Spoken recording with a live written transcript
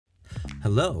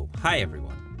Hi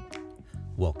everyone.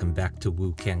 Welcome back to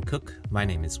Woo Can Cook. My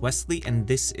name is Wesley, and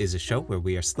this is a show where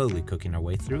we are slowly cooking our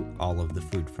way through all of the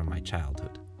food from my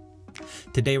childhood.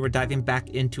 Today we're diving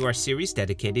back into our series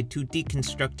dedicated to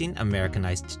deconstructing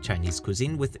Americanized Chinese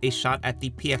cuisine with a shot at the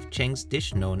PF Chang's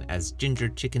dish known as ginger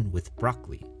chicken with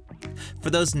broccoli. For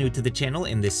those new to the channel,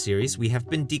 in this series we have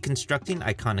been deconstructing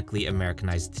iconically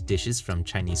Americanized dishes from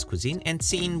Chinese cuisine and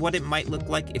seeing what it might look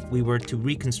like if we were to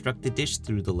reconstruct the dish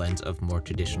through the lens of more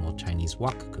traditional Chinese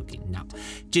wok cooking. Now,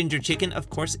 ginger chicken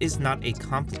of course is not a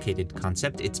complicated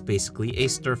concept, it's basically a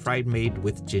stir-fry made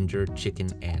with ginger, chicken,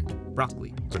 and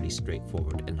broccoli. Pretty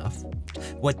straightforward enough.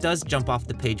 What does jump off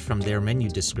the page from their menu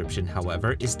description,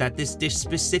 however, is that this dish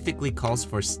specifically calls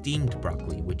for steamed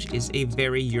broccoli, which is a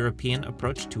very European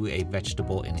approach to a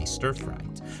vegetable in a stir-fry.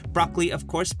 Broccoli, of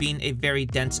course, being a very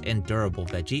dense and durable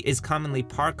veggie, is commonly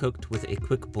par-cooked with a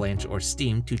quick blanch or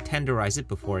steam to tenderize it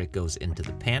before it goes into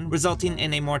the pan, resulting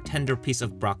in a more tender piece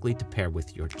of broccoli to pair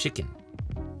with your chicken.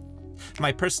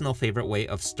 My personal favorite way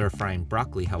of stir-frying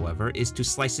broccoli, however, is to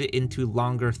slice it into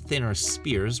longer, thinner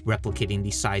spears, replicating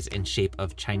the size and shape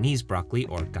of Chinese broccoli,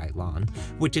 or gailan,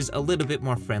 which is a little bit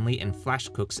more friendly in flash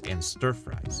cooks and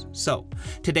stir-fries. So,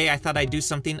 today I thought I'd do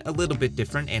something a little bit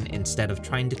different, and instead of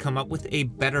trying to come up with a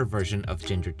better version of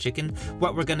ginger chicken,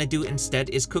 what we're gonna do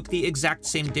instead is cook the exact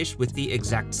same dish with the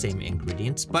exact same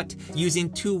ingredients, but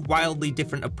using two wildly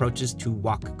different approaches to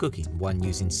wok cooking, one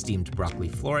using steamed broccoli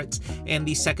florets, and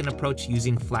the second approach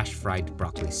using flash-fried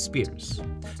broccoli spears.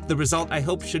 The result, I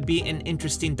hope, should be an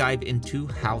interesting dive into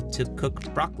how to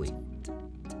cook broccoli.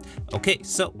 Okay,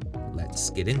 so let's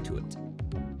get into it.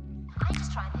 I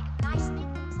just try and think of nice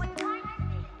things like pine.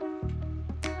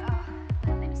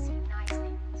 Let me see nice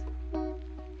things.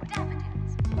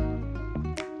 Daffodils,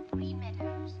 green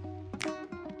meadows,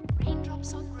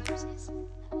 raindrops on roses,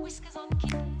 whiskers on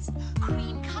kittens,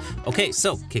 cream colored. Okay,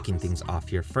 so kicking things off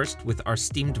here first with our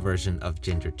steamed version of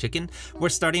ginger chicken, we're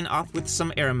starting off with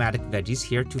some aromatic veggies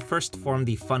here to first form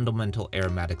the fundamental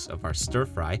aromatics of our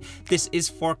stir-fry. This is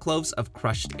 4 cloves of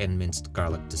crushed and minced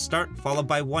garlic to start, followed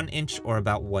by 1 inch or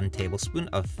about 1 tablespoon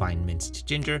of fine minced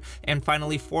ginger, and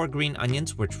finally 4 green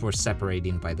onions, which we're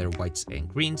separating by their whites and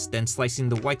greens, then slicing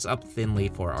the whites up thinly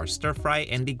for our stir-fry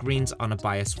and the greens on a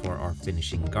bias for our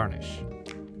finishing garnish.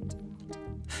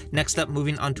 Next up,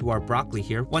 moving on to our broccoli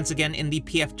here. Once again, in the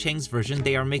PF Chang's version,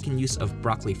 they are making use of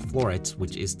broccoli florets,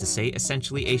 which is to say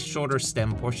essentially a shorter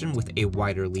stem portion with a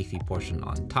wider leafy portion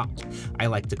on top. I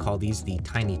like to call these the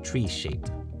tiny tree shape.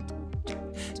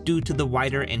 Due to the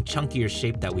wider and chunkier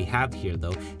shape that we have here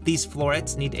though, these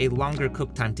florets need a longer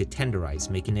cook time to tenderize,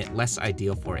 making it less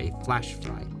ideal for a flash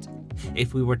fry.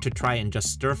 If we were to try and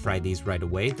just stir fry these right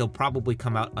away, they'll probably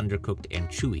come out undercooked and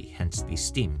chewy, hence the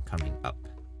steam coming up.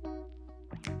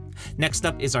 Next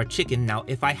up is our chicken. Now,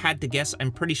 if I had to guess,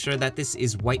 I'm pretty sure that this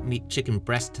is white meat chicken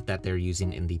breast that they're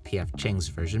using in the PF Chang's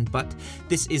version, but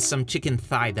this is some chicken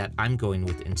thigh that I'm going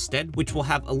with instead, which will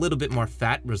have a little bit more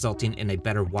fat, resulting in a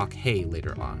better wok hei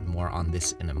later on. More on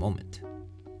this in a moment.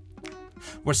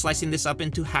 We're slicing this up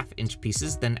into half-inch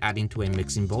pieces, then adding to a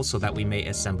mixing bowl so that we may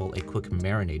assemble a quick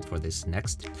marinade for this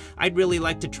next. I'd really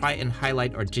like to try and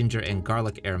highlight our ginger and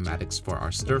garlic aromatics for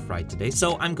our stir-fry today,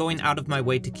 so I'm going out of my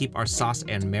way to keep our sauce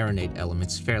and marinade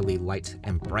elements fairly light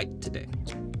and bright today.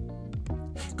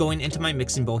 Going into my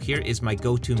mixing bowl here is my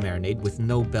go-to marinade with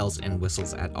no bells and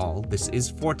whistles at all. This is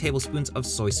 4 tablespoons of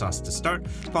soy sauce to start,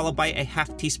 followed by a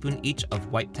half teaspoon each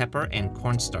of white pepper and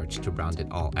cornstarch to round it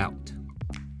all out.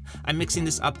 I'm mixing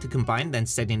this up to combine, then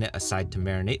setting it aside to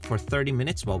marinate for 30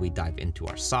 minutes while we dive into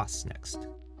our sauce next.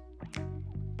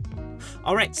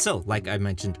 Alright, so like I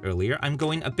mentioned earlier, I'm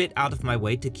going a bit out of my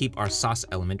way to keep our sauce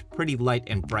element pretty light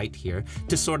and bright here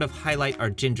to sort of highlight our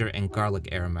ginger and garlic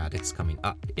aromatics coming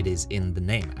up. It is in the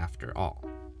name after all.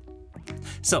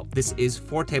 So this is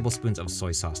 4 tablespoons of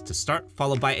soy sauce to start,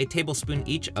 followed by a tablespoon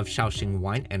each of Shaoxing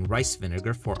wine and rice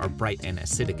vinegar for our bright and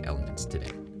acidic elements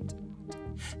today.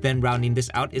 Then rounding this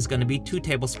out is going to be 2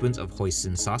 tablespoons of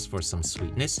hoisin sauce for some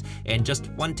sweetness, and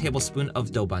just 1 tablespoon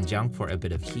of doubanjiang for a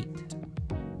bit of heat.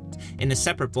 In a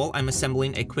separate bowl, I'm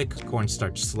assembling a quick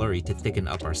cornstarch slurry to thicken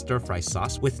up our stir-fry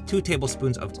sauce with 2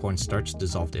 tablespoons of cornstarch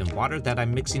dissolved in water that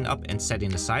I'm mixing up and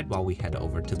setting aside while we head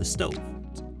over to the stove.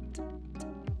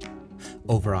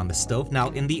 Over on the stove, now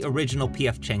in the original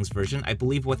PF Chang's version, I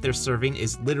believe what they're serving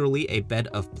is literally a bed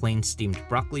of plain steamed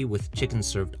broccoli with chicken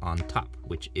served on top,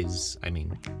 which is, I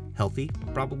mean, healthy,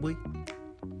 probably.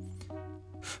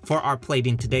 For our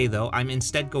plating today though, I'm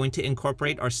instead going to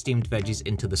incorporate our steamed veggies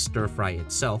into the stir fry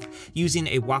itself, using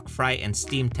a wok fry and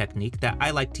steam technique that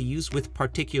I like to use with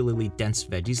particularly dense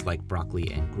veggies like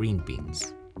broccoli and green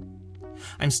beans.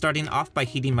 I'm starting off by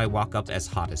heating my wok up as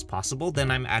hot as possible,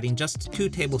 then I'm adding just 2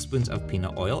 tablespoons of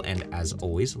peanut oil and, as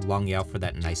always, long yao for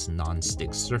that nice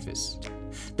non-stick surface.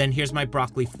 Then here's my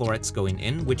broccoli florets going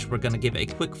in, which we're gonna give a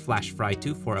quick flash fry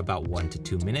to for about 1 to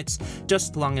 2 minutes,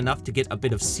 just long enough to get a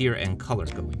bit of sear and color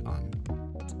going on.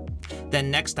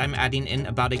 Then next I'm adding in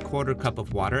about a 1/4 cup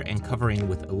of water and covering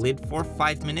with a lid for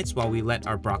 5 minutes while we let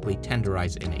our broccoli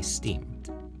tenderize in a steam.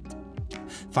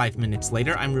 5 minutes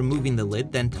later, I'm removing the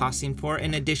lid, then tossing for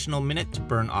an additional minute to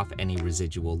burn off any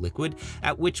residual liquid,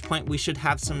 at which point we should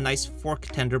have some nice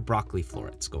fork-tender broccoli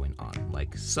florets going on,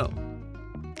 like so.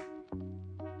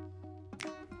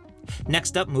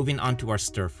 Next up, moving on to our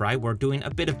stir fry, we're doing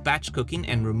a bit of batch cooking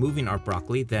and removing our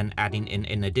broccoli, then adding in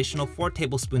an additional 4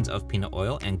 tablespoons of peanut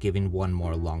oil and giving 1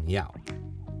 more long yao.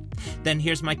 Then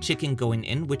here's my chicken going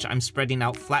in, which I'm spreading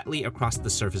out flatly across the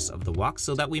surface of the wok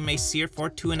so that we may sear for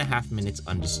 2.5 minutes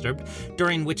undisturbed,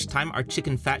 during which time our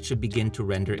chicken fat should begin to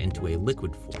render into a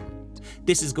liquid form.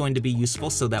 This is going to be useful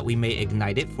so that we may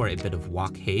ignite it for a bit of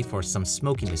wok hei for some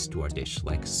smokiness to our dish,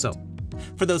 like so.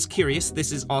 For those curious,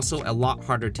 this is also a lot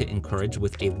harder to encourage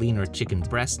with a leaner chicken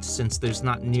breast since there's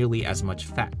not nearly as much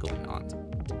fat going on.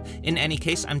 In any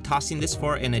case, I'm tossing this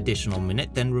for an additional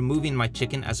minute, then removing my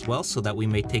chicken as well so that we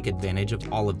may take advantage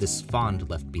of all of this fond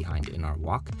left behind in our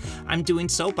wok. I'm doing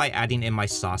so by adding in my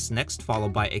sauce next,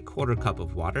 followed by a 1/4 cup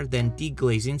of water, then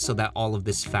deglazing so that all of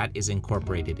this fat is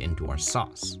incorporated into our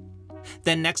sauce.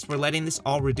 Then next, we're letting this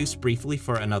all reduce briefly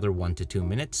for another 1 to 2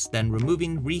 minutes, then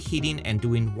removing, reheating, and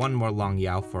doing 1 more long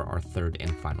yao for our third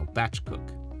and final batch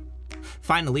cook.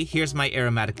 Finally, here's my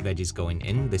aromatic veggies going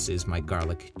in. This is my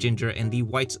garlic, ginger, and the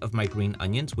whites of my green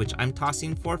onions, which I'm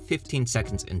tossing for 15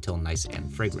 seconds until nice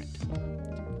and fragrant.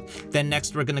 Then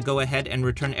next, we're gonna go ahead and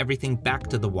return everything back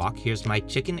to the wok. Here's my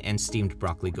chicken and steamed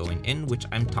broccoli going in, which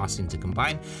I'm tossing to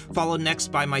combine, followed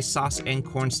next by my sauce and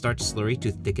cornstarch slurry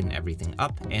to thicken everything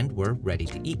up, and we're ready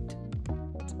to eat.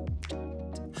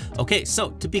 Okay,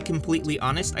 so to be completely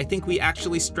honest, I think we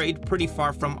actually strayed pretty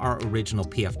far from our original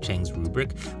PF Chang's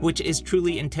rubric, which is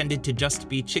truly intended to just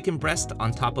be chicken breast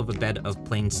on top of a bed of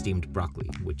plain steamed broccoli,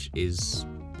 which is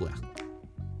bleh.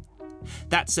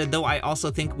 That said though, I also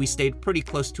think we stayed pretty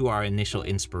close to our initial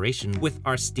inspiration with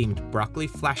our steamed broccoli,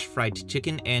 flash fried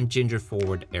chicken, and ginger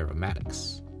forward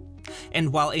aromatics.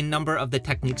 And while a number of the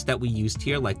techniques that we used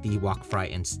here, like the wok fry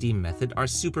and steam method, are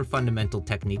super fundamental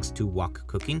techniques to wok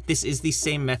cooking, this is the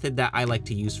same method that I like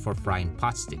to use for frying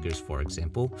pot stickers, for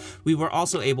example. We were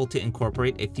also able to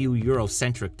incorporate a few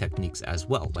Eurocentric techniques as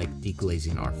well, like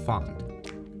deglazing our fond.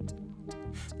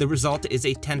 The result is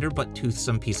a tender but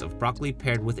toothsome piece of broccoli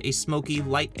paired with a smoky,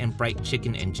 light and bright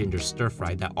chicken and ginger stir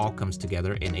fry that all comes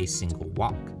together in a single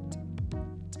wok.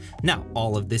 Now,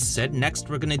 all of this said, next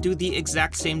we're gonna do the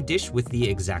exact same dish with the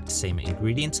exact same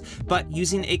ingredients, but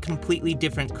using a completely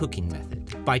different cooking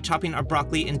method. By chopping our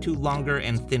broccoli into longer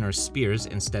and thinner spears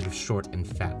instead of short and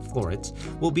fat florets,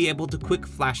 we'll be able to quick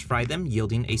flash fry them,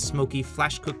 yielding a smoky,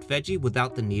 flash-cooked veggie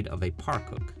without the need of a par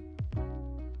cook.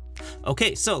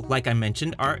 Okay, so like I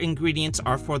mentioned, our ingredients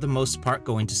are for the most part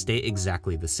going to stay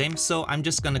exactly the same, so I'm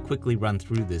just gonna quickly run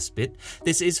through this bit.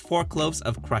 This is 4 cloves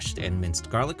of crushed and minced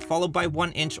garlic, followed by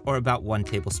 1 inch or about 1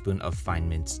 tablespoon of fine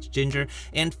minced ginger,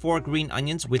 and 4 green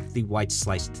onions with the whites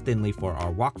sliced thinly for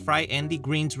our wok fry and the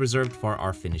greens reserved for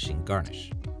our finishing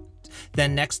garnish.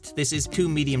 Then next, this is 2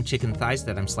 medium chicken thighs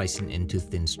that I'm slicing into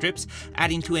thin strips,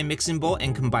 adding to a mixing bowl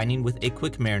and combining with a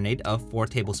quick marinade of 4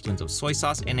 tablespoons of soy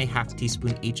sauce and a ½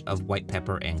 teaspoon each of white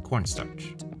pepper and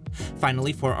cornstarch.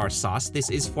 Finally, for our sauce, this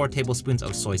is 4 tablespoons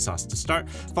of soy sauce to start,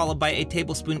 followed by a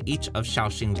tablespoon each of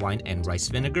Shaoxing wine and rice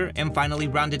vinegar, and finally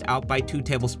rounded out by 2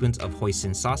 tablespoons of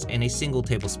hoisin sauce and a single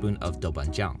tablespoon of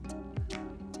doubanjiang.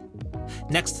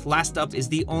 Next, last up is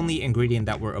the only ingredient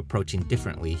that we're approaching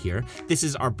differently here. This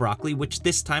is our broccoli, which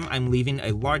this time I'm leaving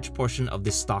a large portion of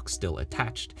the stalk still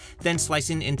attached, then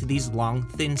slicing into these long,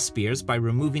 thin spears by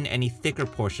removing any thicker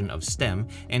portion of stem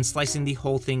and slicing the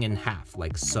whole thing in half,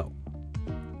 like so.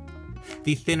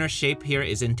 The thinner shape here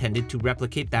is intended to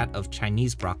replicate that of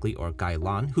Chinese broccoli or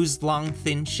gailan, whose long,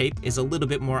 thin shape is a little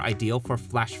bit more ideal for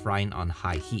flash frying on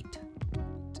high heat.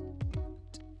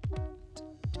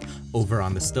 Over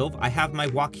on the stove, I have my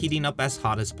wok heating up as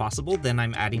hot as possible, then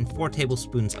I'm adding 4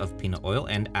 tablespoons of peanut oil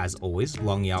and, as always,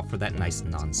 long yao for that nice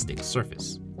non-stick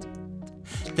surface.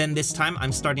 Then this time,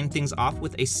 I'm starting things off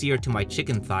with a sear to my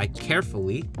chicken thigh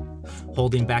carefully,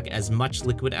 holding back as much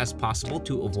liquid as possible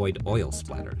to avoid oil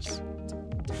splatters.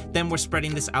 Then we're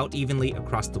spreading this out evenly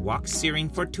across the wok, searing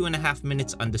for 2.5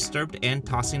 minutes undisturbed and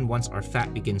tossing once our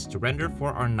fat begins to render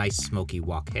for our nice smoky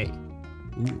wok hei.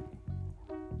 Ooh.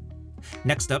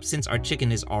 Next up, since our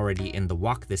chicken is already in the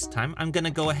wok this time, I'm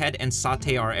gonna go ahead and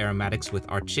saute our aromatics with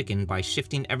our chicken by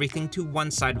shifting everything to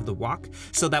one side of the wok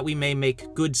so that we may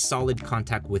make good solid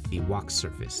contact with the wok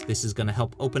surface. This is gonna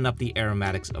help open up the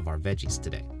aromatics of our veggies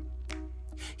today.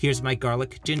 Here's my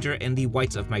garlic, ginger, and the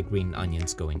whites of my green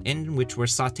onions going in, which we're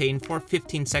sauteing for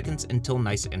 15 seconds until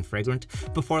nice and fragrant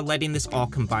before letting this all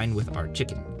combine with our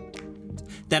chicken.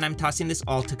 Then I'm tossing this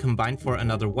all to combine for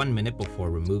another 1 minute before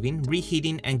removing,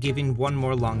 reheating, and giving one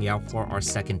more long yao for our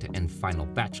second and final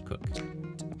batch cook.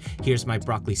 Here's my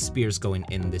broccoli spears going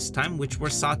in this time, which we're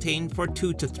sauteing for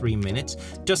 2 to 3 minutes,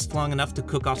 just long enough to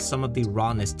cook off some of the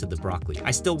rawness to the broccoli.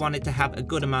 I still want it to have a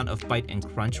good amount of bite and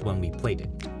crunch when we plate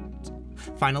it.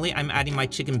 Finally, I'm adding my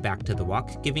chicken back to the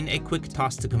wok, giving a quick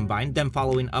toss to combine, then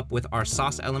following up with our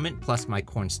sauce element plus my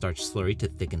cornstarch slurry to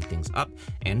thicken things up,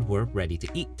 and we're ready to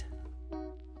eat.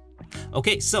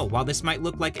 Okay, so while this might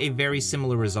look like a very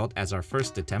similar result as our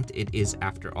first attempt, it is,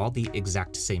 after all, the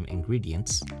exact same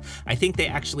ingredients. I think they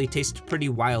actually taste pretty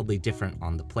wildly different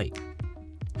on the plate.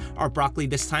 Our broccoli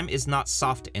this time is not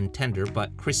soft and tender,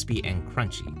 but crispy and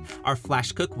crunchy. Our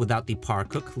flash cook without the par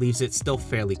cook leaves it still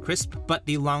fairly crisp, but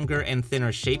the longer and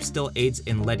thinner shape still aids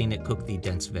in letting it cook the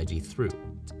dense veggie through.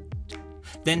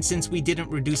 Then, since we didn't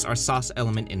reduce our sauce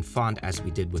element in fond as we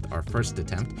did with our first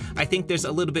attempt, I think there's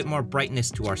a little bit more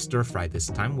brightness to our stir fry this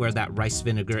time, where that rice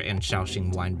vinegar and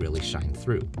Shaoxing wine really shine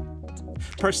through.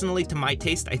 Personally, to my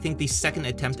taste, I think the second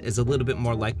attempt is a little bit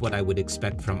more like what I would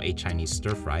expect from a Chinese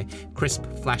stir fry. Crisp,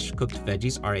 flash-cooked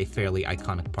veggies are a fairly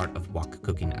iconic part of wok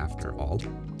cooking after all.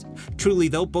 Truly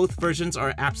though, both versions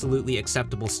are absolutely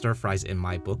acceptable stir fries in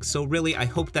my book, so really I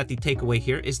hope that the takeaway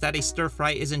here is that a stir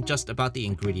fry isn't just about the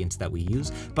ingredients that we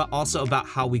use, but also about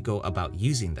how we go about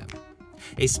using them.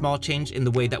 A small change in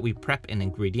the way that we prep an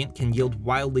ingredient can yield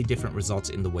wildly different results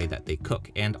in the way that they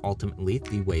cook, and ultimately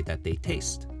the way that they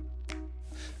taste.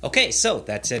 Okay, so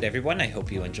that's it everyone. I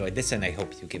hope you enjoyed this and I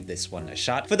hope you give this one a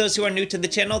shot. For those who are new to the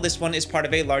channel, this one is part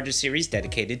of a larger series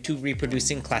dedicated to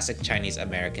reproducing classic Chinese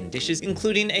American dishes,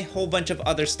 including a whole bunch of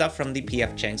other stuff from the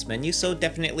PF Chang's menu, so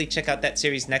definitely check out that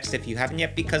series next if you haven't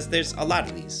yet, because there's a lot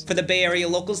of these. For the Bay Area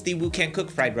locals, the Wu Can Cook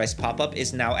Fried Rice Pop-Up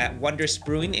is now at Wondrous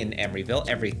Brewing in Emeryville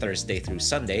every Thursday through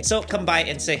Sunday, so come by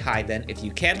and say hi then if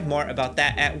you can. More about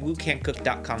that at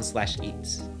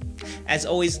wucancook.com/eats. As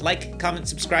always, like, comment,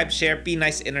 subscribe, share, be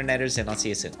nice interneters, and I'll see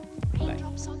you soon.